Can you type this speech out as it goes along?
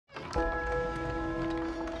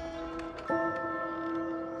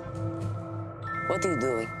What are you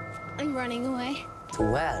doing? I'm running away. To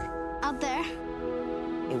where? Out there.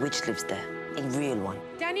 A witch lives there. A real one.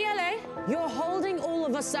 Daniele, you're holding all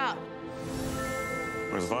of us up.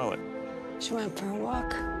 Where's Violet? She went for a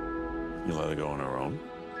walk. You let her go on her own?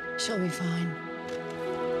 She'll be fine.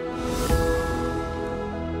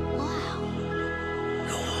 Wow.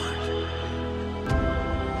 Go on.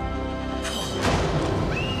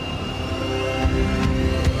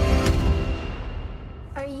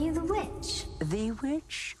 Are you the witch? The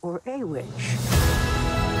witch or a witch?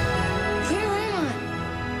 Where am I?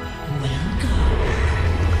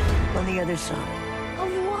 Welcome. On the other side.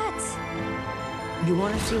 Of what? You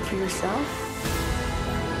want to see for yourself?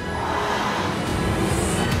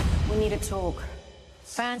 We need to talk.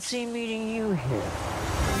 Fancy meeting you here.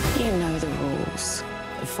 You know the rules.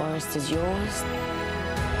 The forest is yours.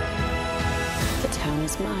 The town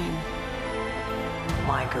is mine.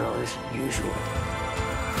 My girl isn't usual.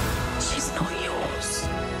 She's not yours.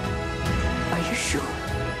 Are you sure?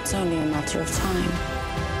 It's only a matter of time.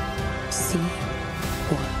 See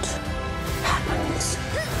what happens.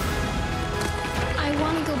 I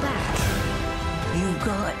want to go back. You've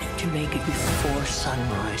got to make it before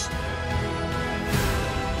sunrise.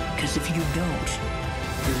 Because if you don't,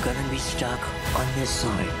 you're gonna be stuck on this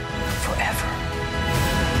side forever.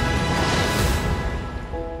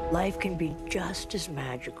 Life can be just as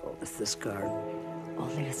magical as this garden,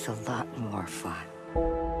 only it's a lot more fun.